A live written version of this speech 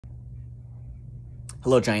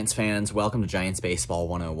Hello, Giants fans. Welcome to Giants Baseball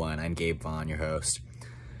 101. I'm Gabe Vaughn, your host.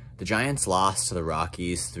 The Giants lost to the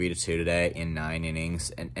Rockies 3-2 today in 9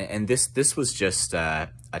 innings, and this was just a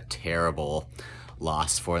terrible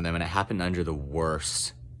loss for them, and it happened under the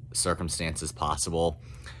worst circumstances possible.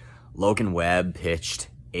 Logan Webb pitched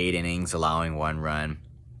 8 innings, allowing 1 run.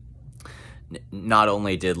 Not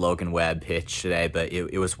only did Logan Webb pitch today, but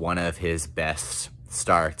it was one of his best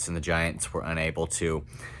starts, and the Giants were unable to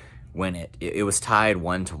win it. It was tied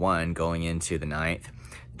 1-1 going into the 9th.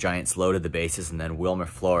 The Giants loaded the bases, and then Wilmer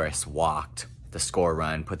Flores walked the score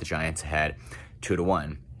run, put the Giants ahead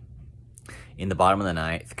 2-1. In the bottom of the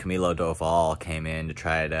 9th, Camilo Doval came in to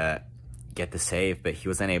try to get the save, but he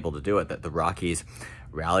was unable to do it. The Rockies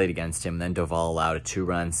rallied against him, and then Doval allowed a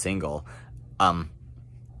 2-run single. The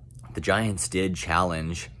Giants did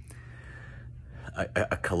challenge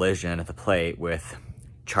a collision at the plate with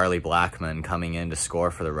Charlie Blackmon coming in to score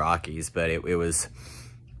for the Rockies, but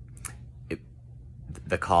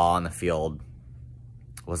the call on the field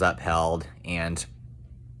was upheld, and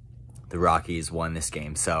the Rockies won this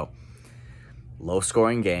game. So,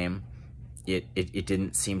 low-scoring game. It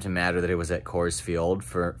didn't seem to matter that it was at Coors Field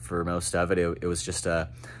for most of it. It was just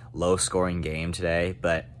a low-scoring game today,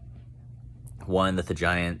 but one that the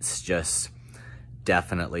Giants just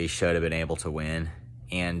definitely should have been able to win.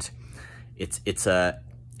 And it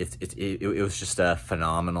was just a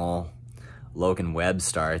phenomenal Logan Webb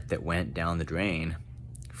start that went down the drain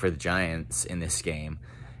for the Giants in this game.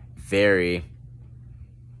 Very,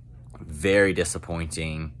 very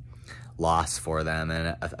disappointing loss for them,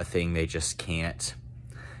 and a thing they just can't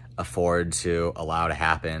afford to allow to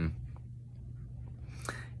happen.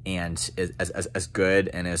 And as good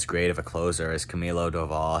and as great of a closer as Camilo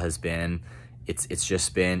Doval has been, it's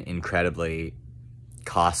just been incredibly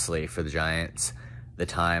costly for the Giants. The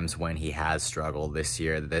times when he has struggled this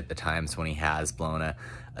year, the times when he has blown a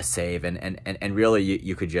save, and really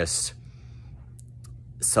you could just,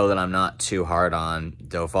 so that I'm not too hard on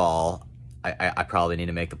Doval, I probably need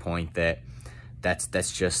to make the point that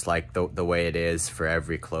that's just like the way it is for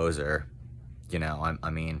every closer. You know, I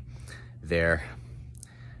mean, their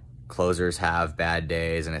closers have bad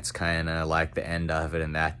days, and it's kind of like the end of it,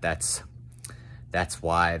 and that's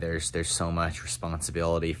why there's so much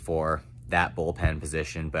responsibility for that bullpen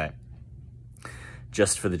position. But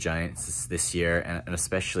just for the Giants this year, and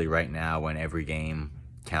especially right now when every game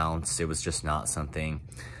counts, it was just not something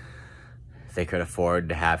they could afford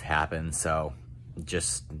to have happen. So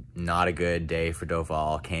just not a good day for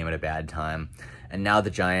Doval, came at a bad time. And now the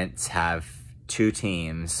Giants have 2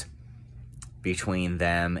 teams between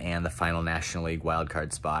them and the final National League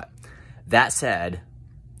wildcard spot. That said,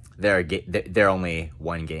 they're only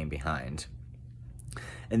 1 game behind.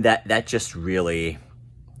 And that just really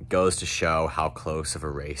goes to show how close of a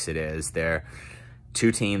race it is. There are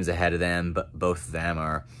 2 teams ahead of them, but both of them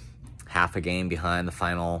are half a game behind the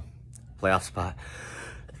final playoff spot.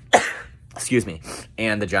 Excuse me.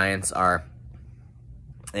 And the Giants are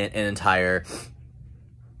the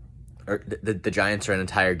Giants are an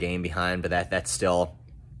entire game behind, but that's still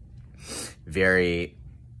very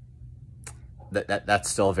that's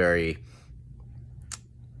still very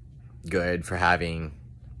good for having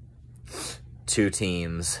 2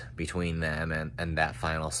 teams between them and that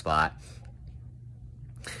final spot.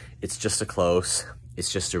 It's just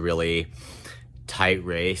a really tight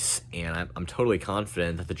race, and I'm totally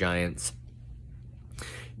confident that the Giants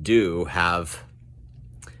do have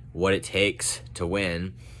what it takes to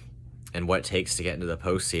win and what it takes to get into the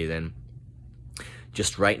postseason.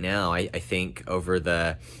 Just right now, I think over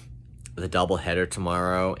the doubleheader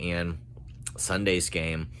tomorrow and Sunday's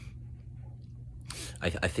game, I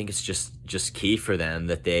think it's just key for them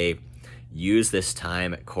that they use this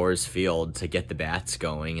time at Coors Field to get the bats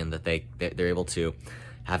going, and that they're able to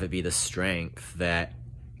have it be the strength that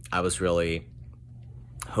I was really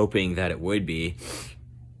hoping that it would be,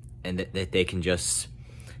 and that they can just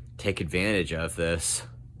take advantage of this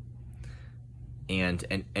and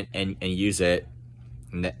use it.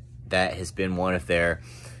 And that has been one of their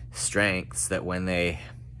strengths, that when they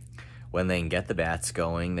can get the bats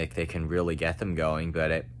going, they can really get them going.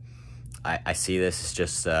 But I see this as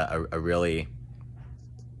just a really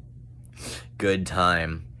good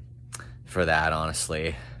time for that,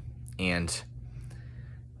 honestly. And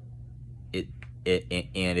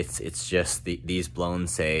it's just these blown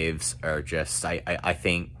saves are just, I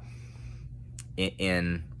think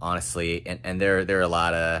honestly, and there are a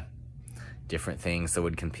lot of different things that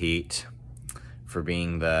would compete for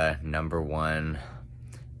being the #1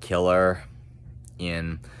 killer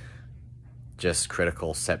in just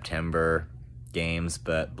critical September games,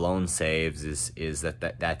 but blown saves is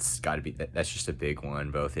that's got to be that's just a big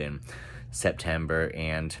one, both in September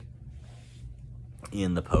and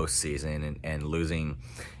in the postseason, and losing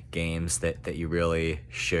games that you really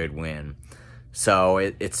should win. So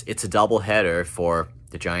it's a doubleheader for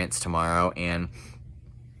the Giants tomorrow, and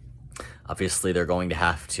obviously they're going to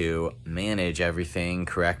have to manage everything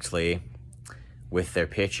correctly with their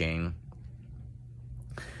pitching,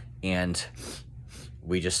 and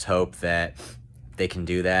we just hope that they can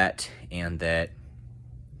do that, and that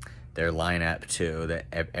their lineup too, that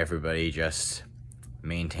everybody just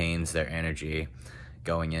maintains their energy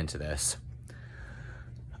going into this.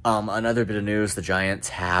 Another bit of news, the Giants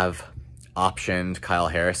have optioned Kyle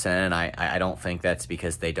Harrison, and I don't think that's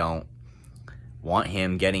because they don't want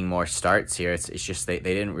him getting more starts here. It's just they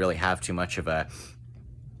didn't really have too much of a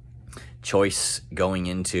choice going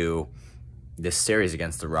into this series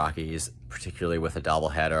against the Rockies, particularly with a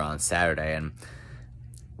doubleheader on Saturday, and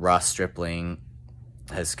Ross Stripling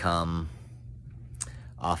has come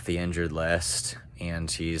off the injured list, and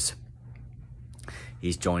he's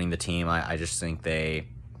joining the team. I just think they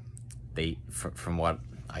from what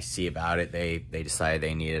I see about it, they decided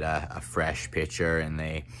they needed a fresh pitcher, and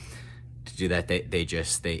to do that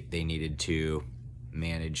they needed to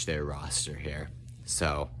manage their roster here.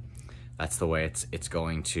 So that's the way it's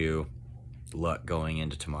going to look going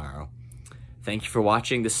into tomorrow. Thank you for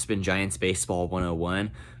watching. This has been Giants Baseball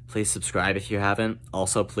 101. Please subscribe if you haven't.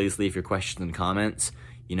 Also, please leave your questions and comments.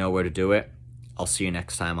 You know where to do it. I'll see you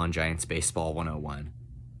next time on Giants Baseball 101.